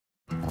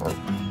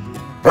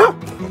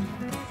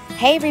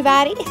Hey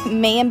everybody,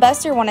 me and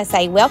Buster want to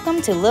say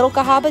welcome to Little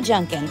Cahaba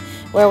Junkin,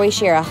 where we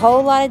share a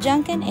whole lot of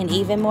Junkin and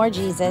even more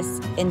Jesus.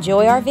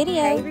 Enjoy our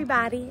video. Hey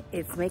everybody,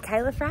 it's me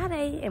Kayla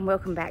Friday and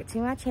welcome back to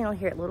my channel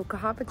here at Little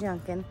Cahaba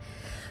Junkin.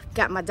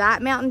 Got my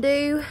Diet Mountain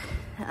Dew,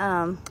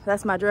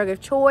 that's my drug of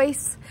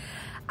choice.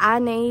 I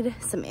need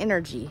some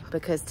energy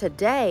because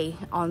today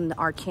on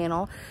our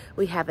channel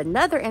we have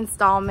another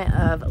installment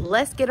of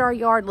Let's Get Our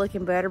Yard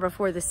Looking Better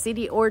Before the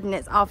City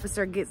Ordinance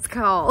Officer Gets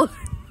Called.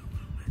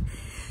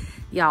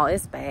 Y'all,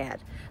 it's bad.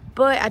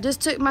 But I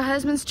just took my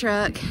husband's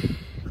truck,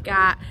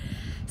 got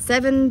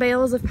 7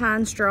 bales of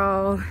pine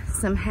straw,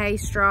 some hay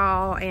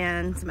straw,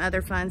 and some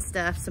other fun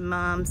stuff, some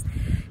mums.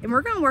 And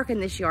we're gonna work in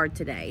this yard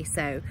today.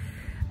 So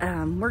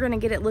we're gonna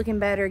get it looking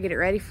better, get it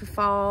ready for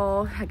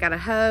fall. I got a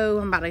hoe,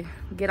 I'm about to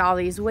get all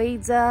these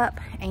weeds up,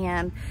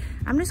 and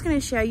I'm just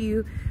gonna show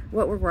you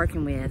what we're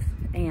working with.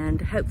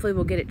 And hopefully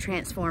we'll get it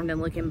transformed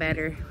and looking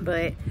better.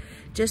 But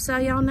just so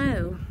y'all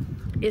know,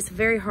 it's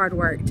very hard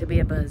work to be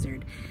a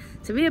buzzard.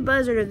 To be a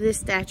buzzard of this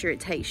stature,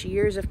 it takes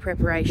years of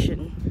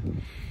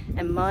preparation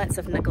and months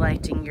of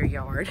neglecting your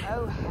yard.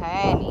 Oh,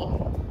 honey,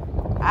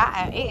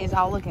 it is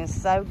all looking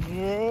so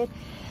good.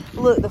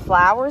 Look, the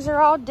flowers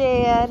are all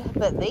dead,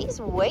 but these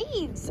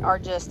weeds are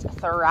just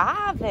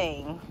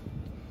thriving.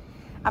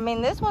 I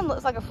mean, this one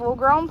looks like a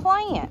full-grown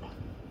plant.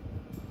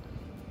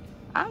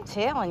 I'm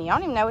telling you, I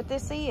don't even know what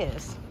this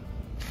is.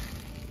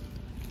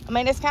 I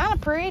mean, it's kind of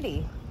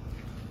pretty.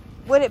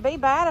 Would it be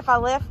bad if I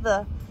left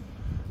the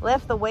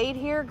weed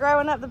here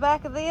growing up the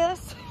back of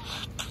this?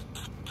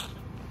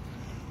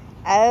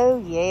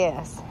 Oh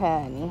yes,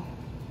 honey.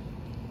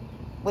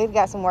 We've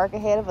got some work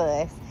ahead of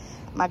us.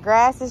 My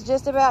grass is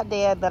just about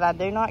dead, but I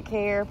do not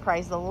care.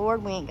 Praise the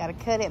Lord, we ain't got to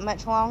cut it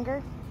much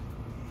longer.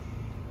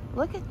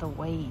 Look at the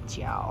weeds,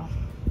 y'all.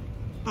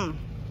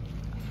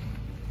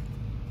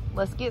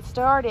 Let's get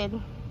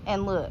started.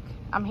 And look,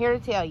 I'm here to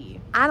tell you,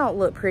 I don't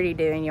look pretty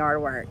doing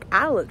yard work.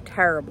 I look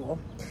terrible.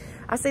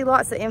 I see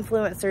lots of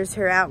influencers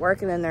who are out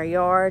working in their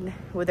yard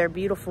with their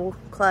beautiful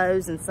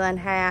clothes and sun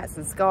hats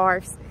and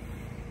scarves.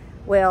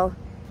 Well,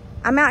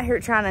 I'm out here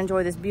trying to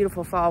enjoy this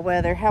beautiful fall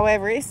weather.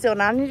 However, it's still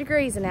 90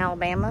 degrees in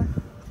Alabama.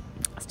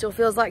 Still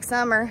feels like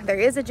summer. There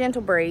is a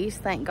gentle breeze,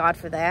 thank God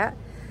for that.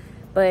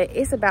 But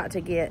it's about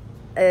to get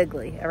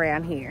ugly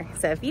around here.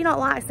 So if you don't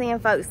like seeing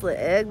folks look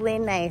ugly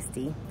and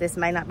nasty, this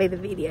may not be the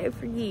video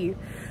for you.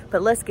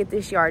 But let's get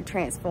this yard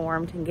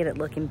transformed and get it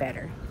looking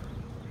better.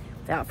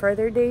 Without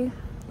further ado,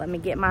 let me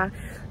get my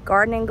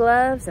gardening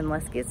gloves and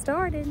let's get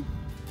started.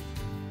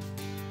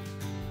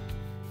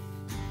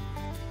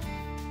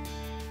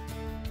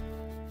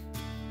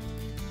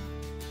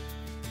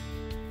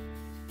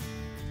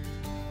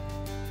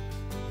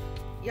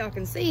 Y'all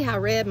can see how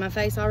red my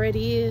face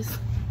already is.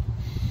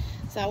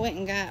 So I went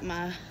and got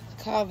my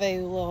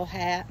Cavu little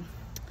hat.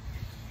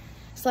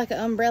 It's like an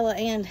umbrella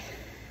and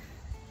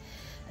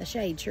a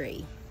shade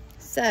tree.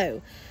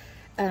 So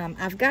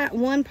I've got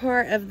one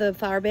part of the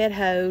flower bed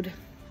hoed,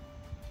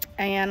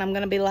 and I'm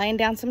going to be laying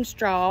down some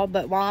straw.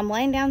 But while I'm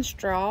laying down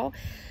straw,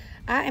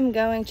 I am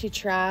going to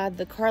try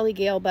the Carly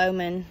Gail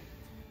Bowman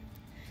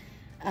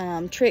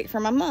trick for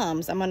my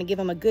mums. I'm going to give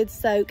them a good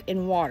soak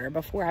in water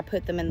before I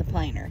put them in the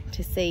planter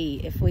to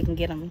see if we can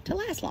get them to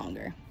last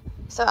longer.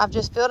 So I've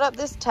just filled up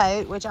this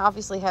tote, which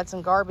obviously had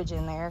some garbage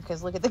in there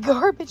because look at the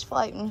garbage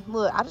floating.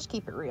 Look, I just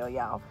keep it real,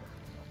 y'all.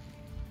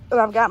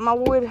 I've got my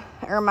wood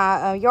or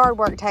my yard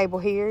work table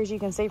here, as you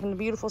can see from the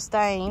beautiful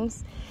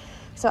stains.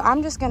 So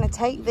I'm just going to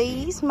take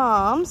these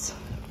mums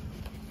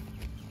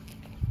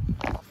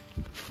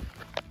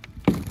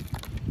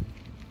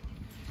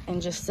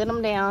and just sit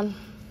them down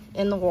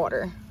in the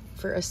water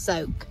for a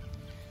soak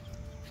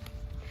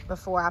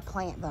before I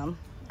plant them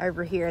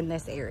over here in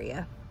this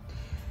area.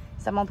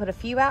 So I'm going to put a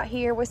few out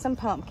here with some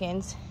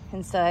pumpkins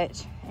and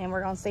such, and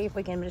we're going to see if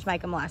we can just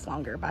make them last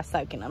longer by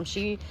soaking them.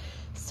 She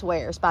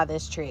swears by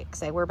this trick,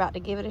 so we're about to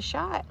give it a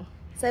shot.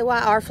 So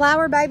while our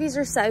flower babies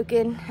are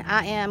soaking,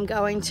 I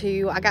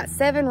got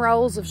 7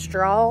 rolls of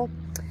straw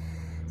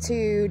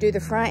to do the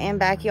front and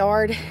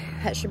backyard.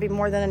 That should be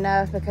more than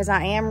enough because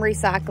I am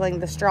recycling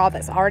the straw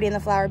that's already in the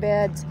flower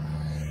beds.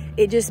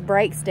 It just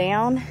breaks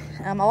down.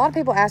 A lot of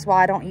people ask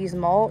why I don't use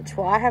mulch.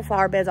 Well, I have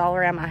flower beds all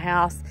around my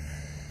house,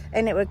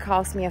 and it would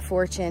cost me a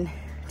fortune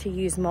to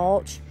use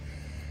mulch.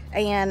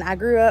 And I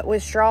grew up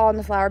with straw in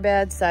the flower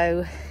bed,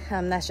 so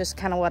that's just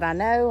kind of what I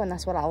know, and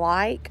that's what I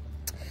like.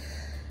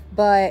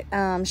 But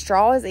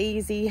straw is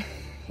easy.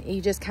 You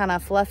just kind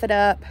of fluff it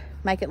up,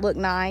 make it look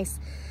nice.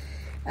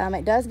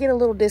 It does get a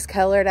little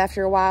discolored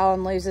after a while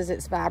and loses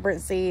its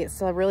vibrancy.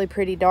 It's a really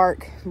pretty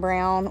dark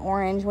brown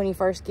orange when you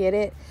first get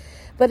it,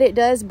 but it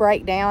does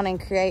break down and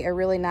create a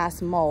really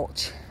nice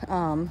mulch.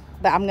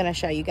 But I'm going to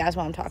show you guys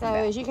what I'm talking about.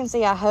 So as you can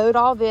see, I hoed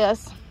all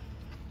this,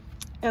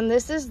 and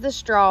this is the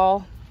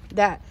straw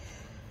that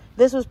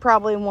this was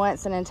probably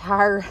once an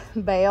entire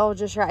bale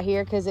just right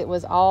here because it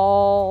was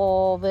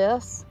all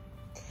this.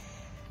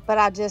 But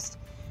I just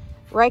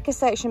rake a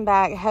section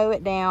back, hoe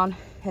it down,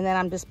 and then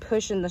I'm just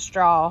pushing the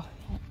straw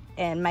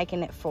and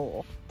making it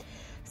full.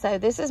 So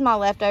this is my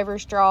leftover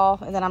straw,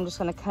 and then I'm just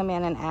gonna come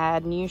in and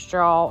add new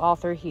straw all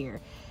through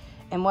here.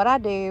 And what I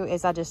do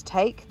is I just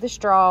take the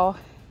straw,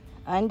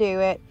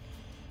 undo it,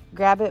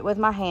 grab it with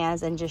my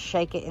hands, and just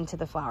shake it into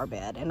the flower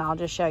bed. And I'll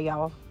just show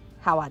y'all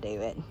how I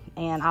do it.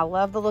 And I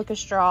love the look of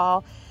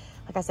straw.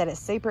 Like I said, it's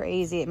super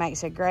easy. It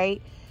makes a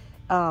great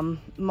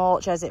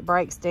mulch as it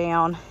breaks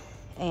down.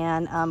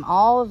 And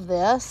all of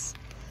this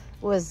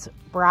was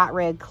bright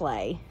red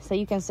clay. So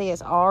you can see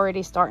it's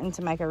already starting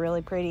to make a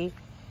really pretty,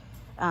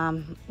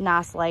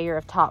 nice layer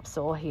of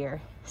topsoil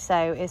here.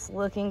 So it's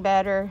looking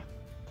better.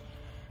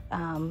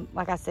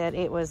 Like I said,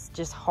 it was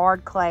just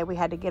hard clay. We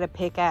had to get a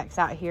pickaxe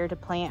out here to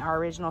plant our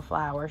original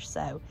flowers.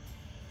 So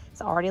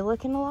it's already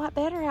looking a lot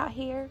better out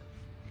here.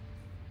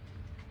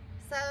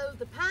 So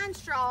the pine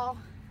straw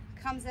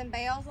comes in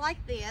bales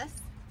like this.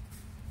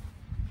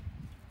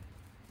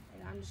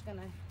 And I'm just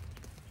gonna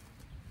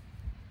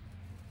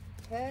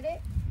cut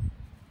it,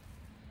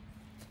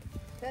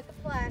 cut the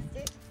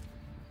plastic.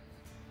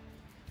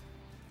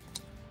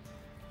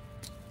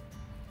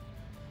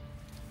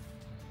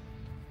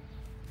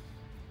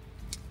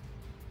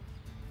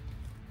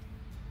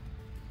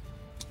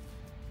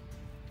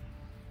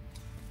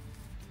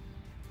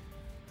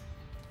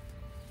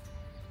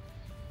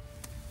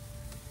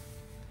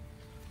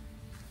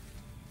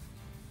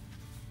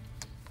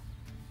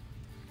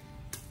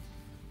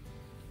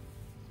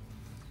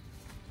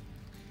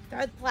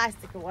 Throw the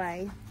plastic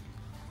away.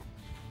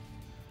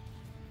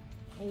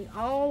 And you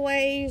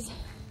always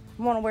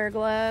want to wear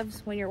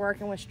gloves when you're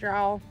working with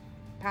straw,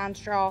 pine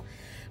straw,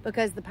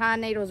 because the pine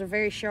needles are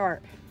very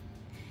sharp.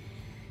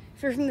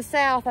 If you're from the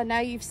South, I know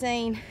you've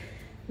seen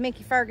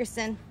Mickey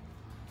Ferguson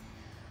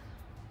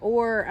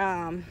or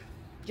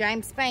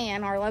James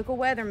Spann, our local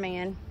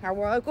weatherman, our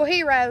local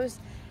heroes.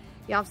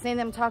 Y'all have seen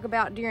them talk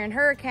about during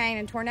hurricane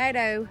and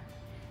tornado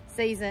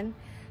season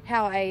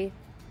how a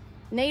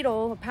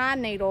needle, a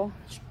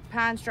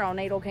pine straw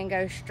needle can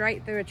go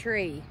straight through a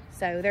tree.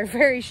 So they're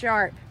very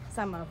sharp,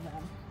 some of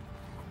them,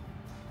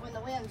 when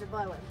the winds are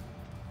blowing.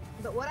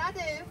 But what I do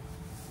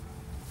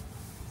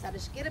is I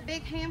just get a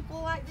big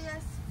handful like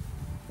this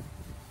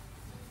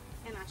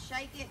and I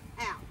shake it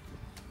out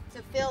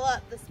to fill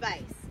up the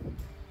space.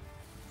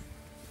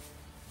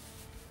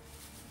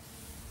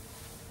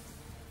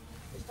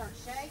 Just start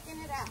shaking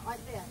it out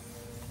like this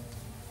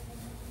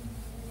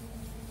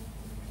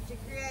to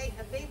create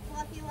a big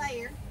fluffy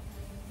layer.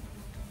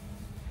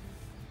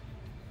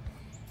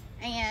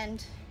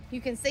 And you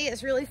can see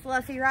it's really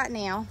fluffy right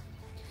now,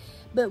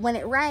 but when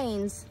it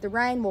rains, the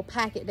rain will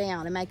pack it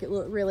down and make it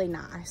look really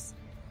nice.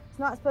 It's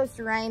not supposed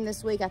to rain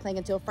this week, I think,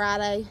 until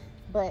Friday,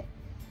 but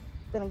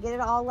I'm gonna get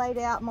it all laid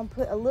out. I'm gonna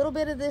put a little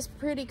bit of this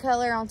pretty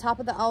color on top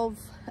of the old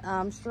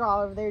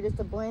straw over there just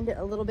to blend it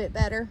a little bit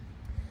better.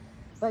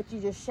 But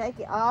you just shake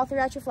it all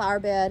throughout your flower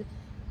bed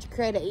to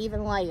create an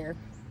even layer.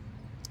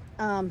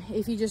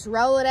 If you just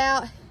roll it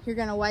out, you're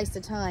gonna waste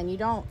a ton. You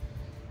don't,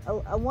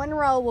 one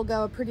roll will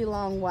go a pretty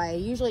long way.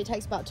 Usually it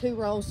takes about 2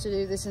 rolls to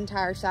do this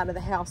entire side of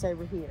the house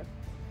over here.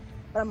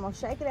 But I'm gonna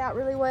shake it out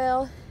really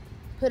well,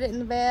 put it in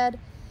the bed,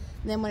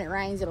 and then when it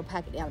rains, it'll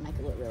pack it down and make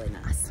it look really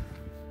nice.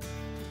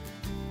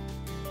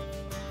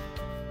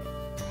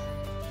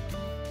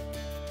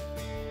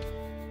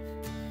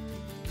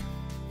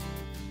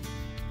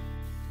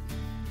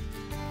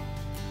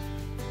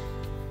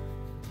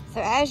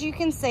 So as you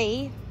can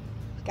see,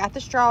 got the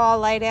straw all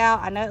laid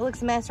out. I know it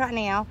looks a mess right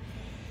now,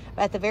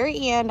 but at the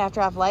very end,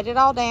 after I've laid it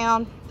all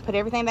down, put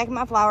everything back in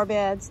my flower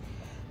beds,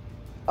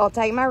 I'll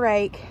take my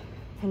rake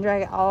and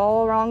drag it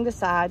all along the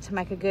side to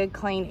make a good,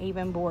 clean,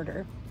 even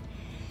border.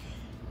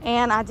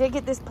 And I did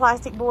get this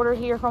plastic border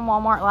here from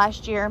Walmart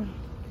last year,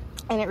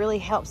 and it really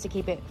helps to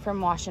keep it from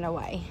washing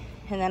away.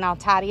 And then I'll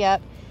tidy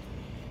up,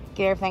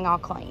 get everything all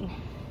clean.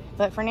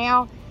 But for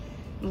now,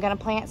 I'm gonna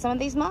plant some of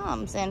these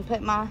mums and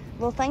put my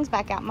little things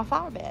back out in my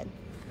flower bed.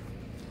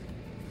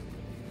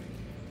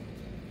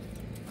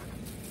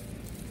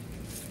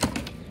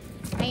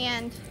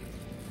 And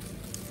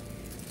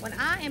when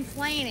I am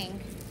planting,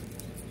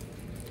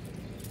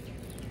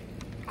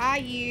 I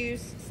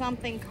use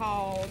something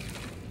called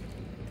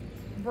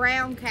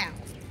brown cow,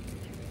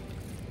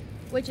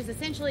 which is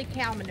essentially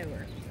cow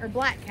manure, or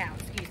black cow,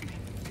 excuse me.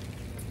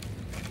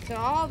 So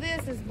all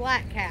this is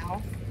black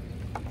cow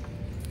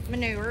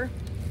manure.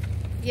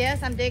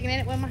 Yes, I'm digging in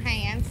it with my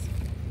hands.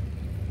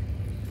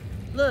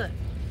 Look,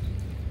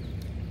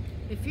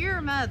 if you're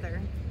a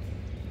mother,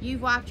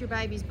 you've wiped your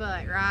baby's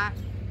butt, right?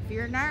 If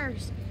you're a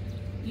nurse,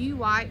 you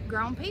wipe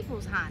grown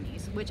people's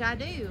hiney's, which I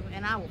do,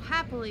 and I will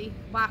happily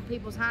wipe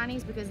people's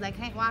hiney's because they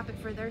can't wipe it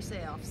for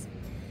themselves.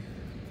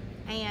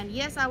 And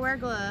yes, I wear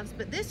gloves,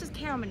 but this is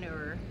cow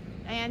manure.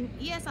 And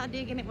yes, I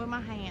dig in it with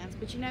my hands,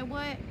 but you know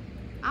what?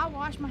 I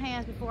wash my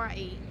hands before I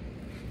eat.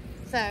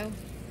 So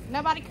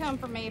nobody come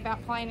for me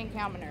about planting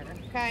cow manure,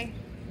 okay?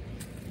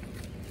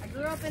 I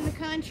grew up in the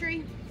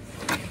country.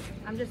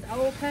 I'm just an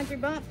old country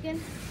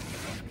bumpkin.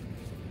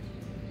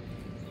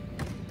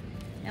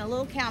 And a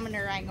little cow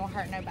manure ain't gonna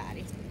hurt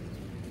nobody.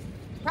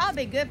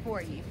 Probably good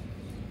for you.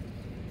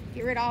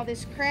 Get rid of all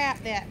this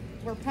crap that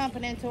we're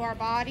pumping into our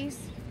bodies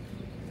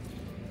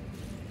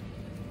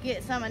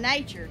get some of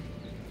nature.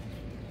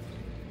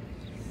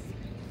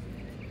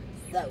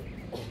 So,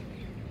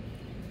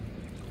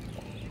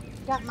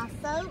 got my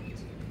soaked,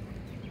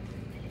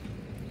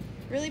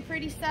 really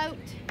pretty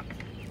soaked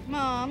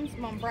mums.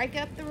 I'm gonna break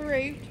up the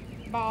root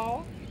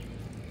ball.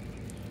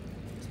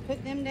 Just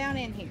put them down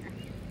in here.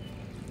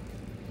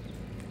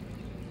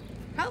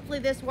 Hopefully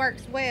this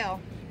works well.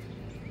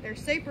 They're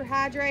super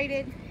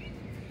hydrated,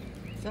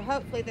 so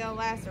hopefully they'll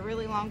last a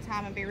really long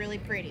time and be really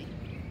pretty.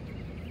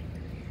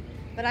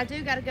 But I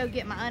do gotta go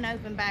get my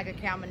unopened bag of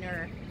cow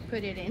manure,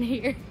 put it in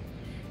here,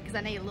 because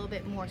I need a little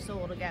bit more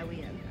soil to go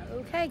in.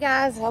 Okay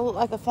guys, I look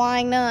like a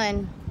flying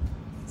nun,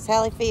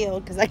 Sally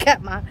Field, because I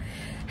got my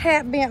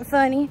hat bent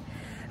funny.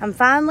 I'm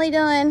finally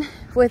done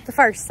with the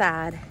first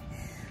side.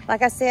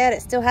 Like I said,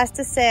 it still has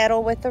to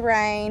settle with the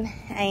rain,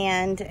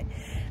 and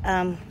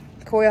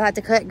Corey will have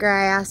to cut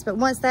grass, but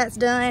once that's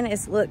done,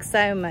 it looks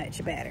so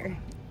much better.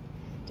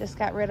 Just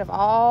got rid of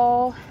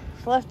all,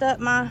 fluffed up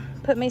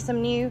put me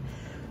some new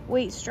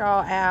wheat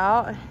straw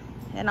out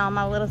and all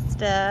my little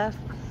stuff.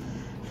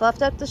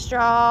 Fluffed up the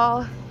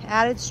straw,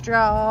 added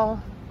straw,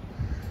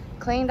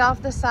 cleaned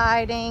off the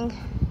siding.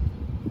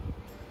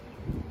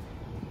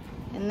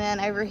 And then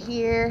over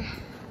here,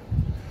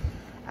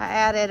 I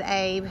added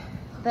a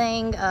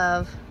thing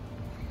of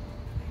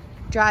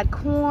dried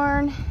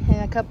corn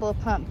and a couple of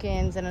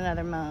pumpkins and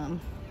another mum.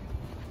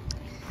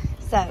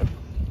 So,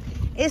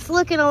 it's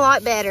looking a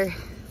lot better.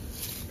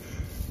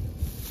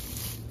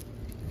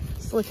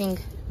 It's looking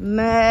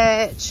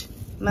much,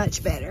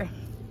 much better.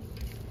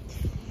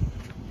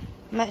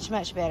 Much,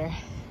 much better.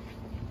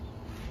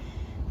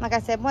 Like I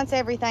said, once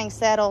everything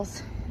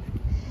settles,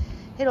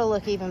 it'll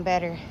look even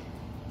better.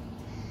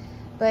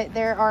 But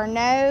there are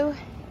no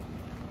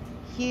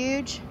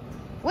huge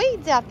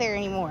weeds out there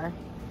anymore.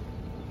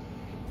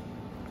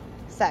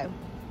 So,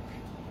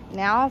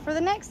 now for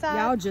the next side.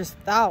 Y'all just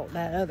thought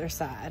that other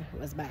side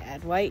was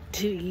bad. Wait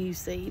till you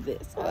see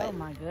this one. Oh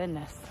my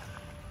goodness.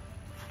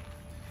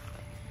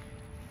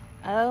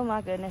 Oh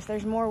my goodness,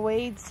 there's more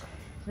weeds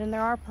than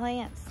there are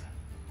plants.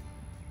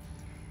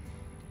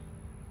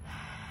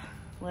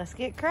 Let's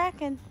get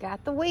cracking.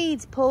 Got the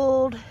weeds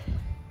pulled.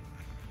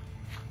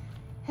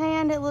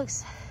 And it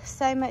looks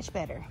so much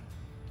better.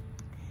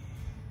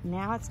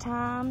 Now it's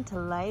time to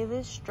lay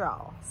this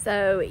straw.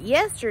 So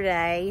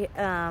yesterday,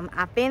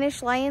 I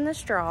finished laying the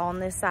straw on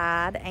this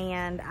side,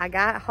 and I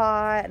got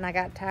hot and I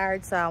got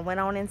tired, so I went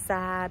on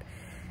inside.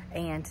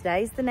 And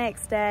today's the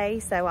next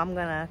day, so I'm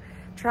gonna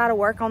try to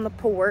work on the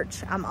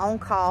porch. I'm on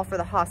call for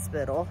the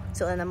hospital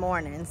till in the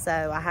morning,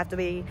 so I have to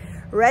be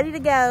ready to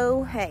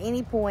go at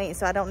any point,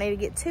 so I don't need to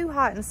get too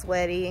hot and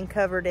sweaty and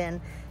covered in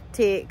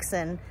ticks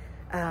and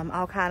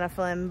all kind of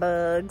fun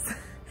bugs.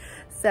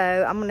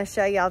 So I'm gonna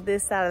show y'all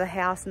this side of the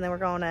house, and then we're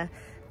gonna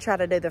try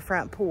to do the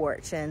front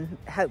porch, and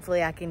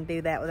hopefully I can do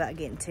that without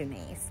getting too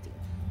nasty.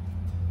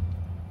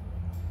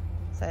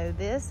 So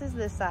this is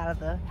this side of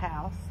the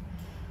house.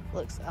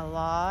 Looks a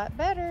lot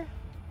better.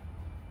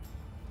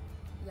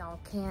 Y'all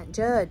can't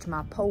judge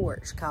my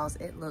porch because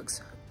it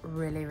looks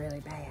really, really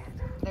bad.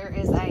 There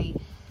is a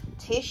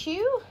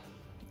tissue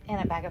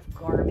and a bag of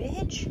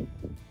garbage.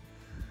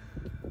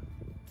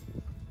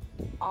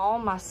 All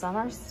my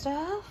summer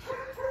stuff.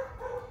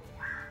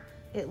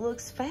 It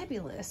looks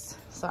fabulous.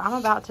 So I'm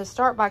about to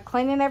start by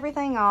cleaning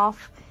everything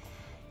off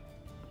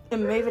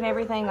and moving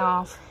everything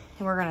off.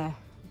 And we're gonna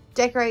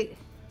decorate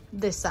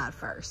this side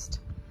first.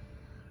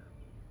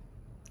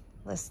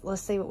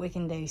 Let's see what we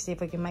can do. See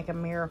if we can make a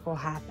miracle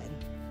happen.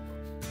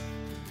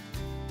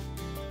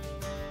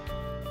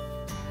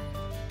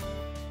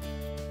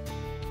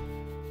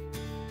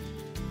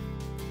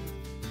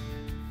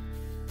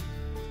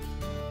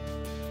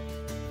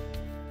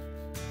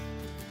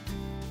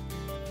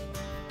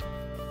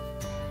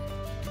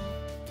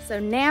 So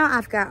now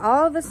I've got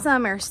all the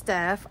summer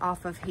stuff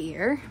off of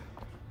here.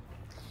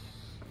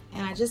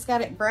 And I just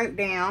got it broke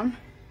down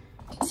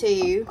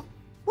to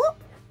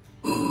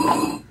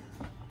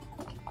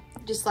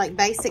just like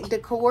basic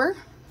decor.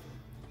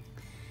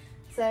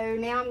 So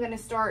now I'm gonna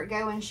start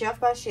going shelf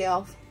by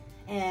shelf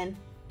and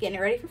getting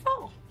it ready for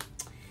fall.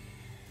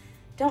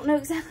 Don't know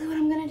exactly what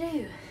I'm gonna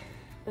do,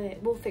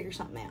 but we'll figure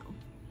something out.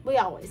 We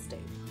always do.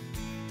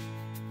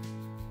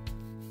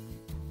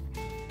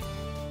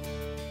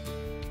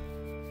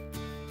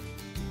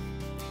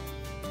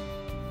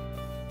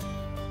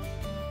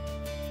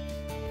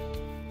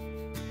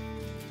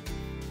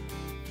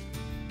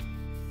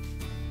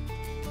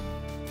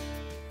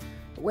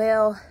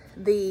 Well,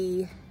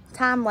 the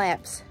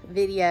time-lapse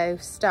video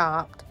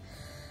stopped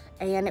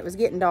and it was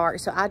getting dark,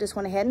 so I just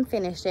went ahead and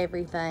finished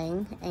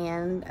everything.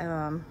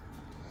 And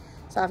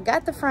so I've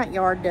got the front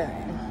yard done,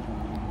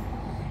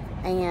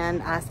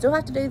 and I still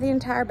have to do the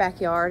entire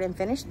backyard and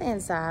finish the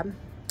inside,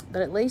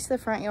 but at least the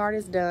front yard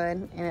is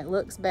done and it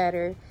looks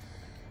better.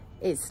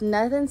 It's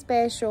nothing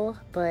special,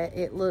 but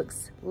it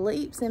looks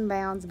leaps and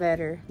bounds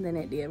better than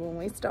it did when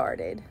we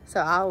started.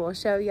 So I will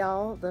show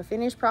y'all the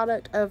finished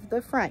product of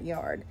the front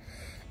yard,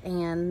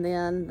 and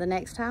then the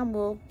next time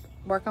we'll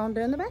work on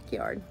doing the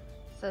backyard.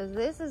 So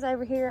this is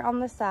over here on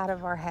the side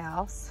of our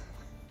house.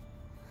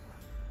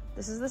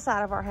 This is the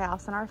side of our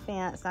house and our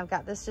fence. And I've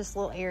got this just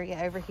little area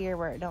over here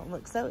where it don't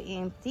look so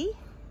empty.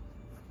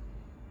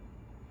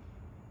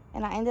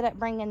 And I ended up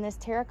bringing this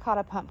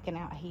terracotta pumpkin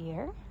out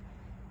here.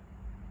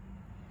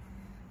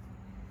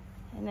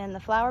 And then the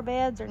flower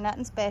beds are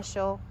nothing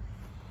special.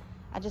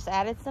 I just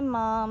added some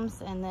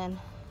mums and then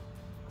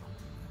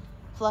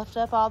fluffed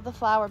up all the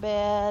flower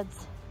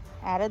beds,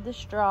 added the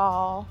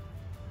straw,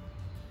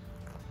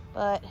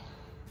 but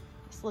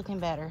it's looking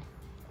better.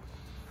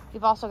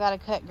 You've also got to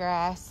cut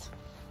grass,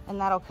 and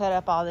that'll cut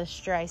up all this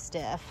stray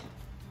stuff.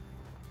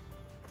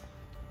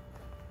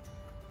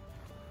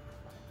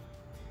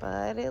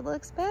 But it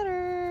looks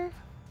better.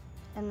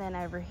 And then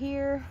over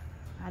here,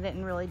 I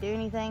didn't really do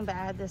anything, but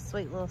I had this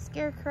sweet little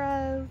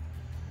scarecrow.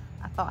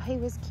 I thought he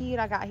was cute.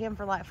 I got him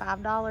for like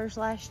 $5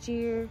 last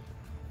year.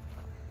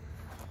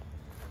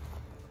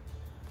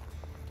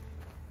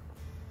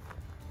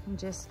 And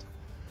just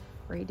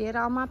redid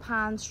all my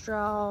pine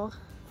straw.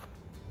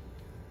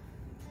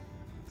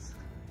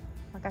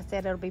 Like I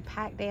said, it'll be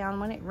packed down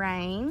when it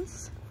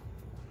rains.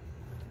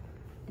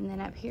 And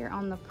then up here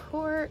on the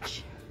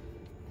porch,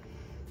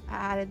 I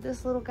added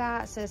this little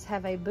guy. It says,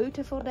 "Have a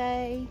beautiful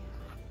day."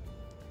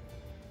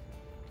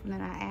 And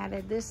then I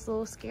added this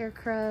little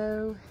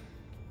scarecrow.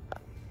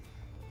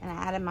 And I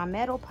added my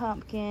metal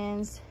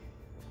pumpkins.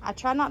 I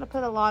try not to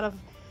put a lot of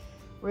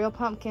real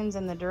pumpkins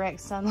in the direct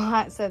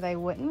sunlight so they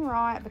wouldn't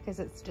rot because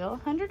it's still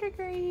 100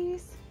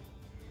 degrees.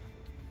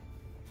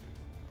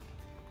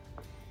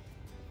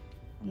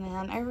 And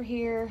then over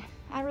here,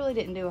 I really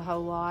didn't do a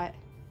whole lot,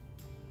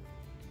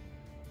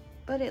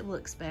 but it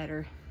looks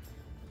better.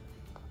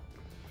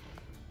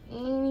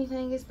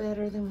 Anything is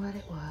better than what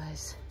it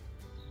was,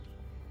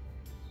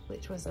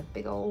 which was a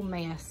big old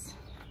mess.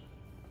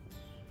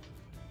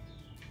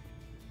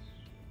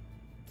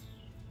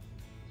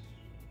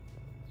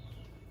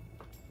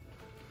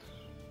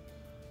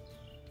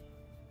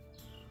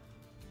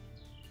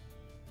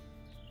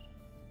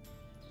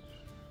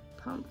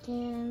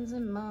 Pumpkins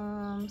and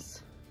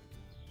mums.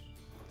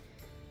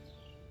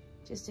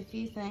 Just a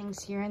few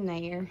things here and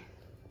there.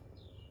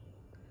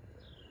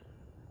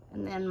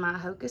 And then my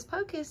hocus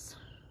pocus.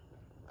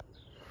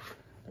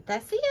 But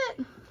that's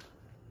it.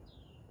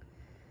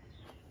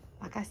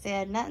 Like I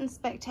said, nothing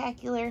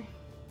spectacular,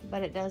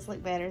 but it does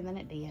look better than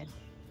it did.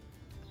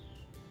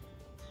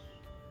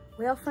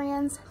 Well,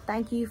 friends,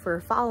 thank you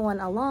for following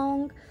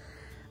along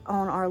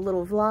on our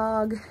little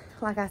vlog.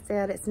 Like I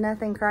said, it's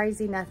nothing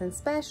crazy, nothing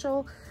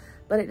special,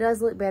 but it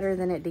does look better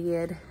than it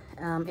did.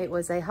 It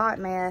was a hot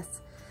mess.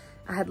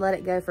 I had let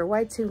it go for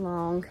way too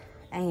long,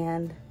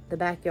 and the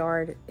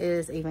backyard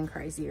is even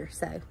crazier.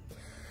 So at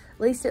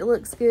least it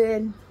looks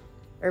good,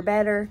 or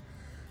better.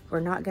 We're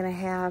not gonna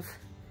have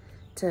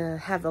to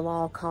have the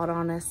law called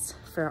on us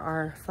for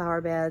our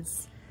flower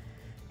beds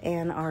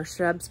and our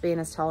shrubs being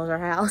as tall as our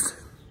house.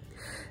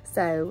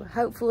 So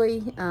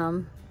hopefully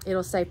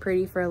it'll stay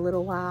pretty for a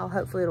little while.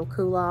 Hopefully it'll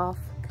cool off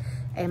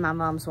and my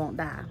mums won't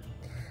die.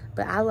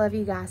 But I love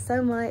you guys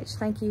so much.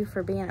 Thank you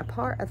for being a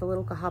part of the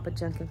Little Cahaba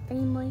Junkin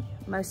family.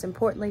 Most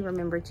importantly,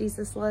 remember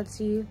Jesus loves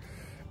you.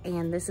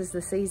 And this is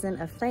the season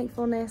of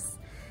thankfulness.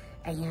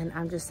 And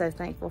I'm just so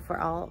thankful for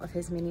all of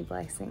his many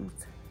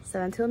blessings.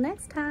 So until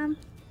next time,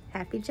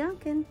 happy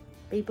Junkin.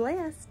 Be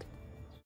blessed.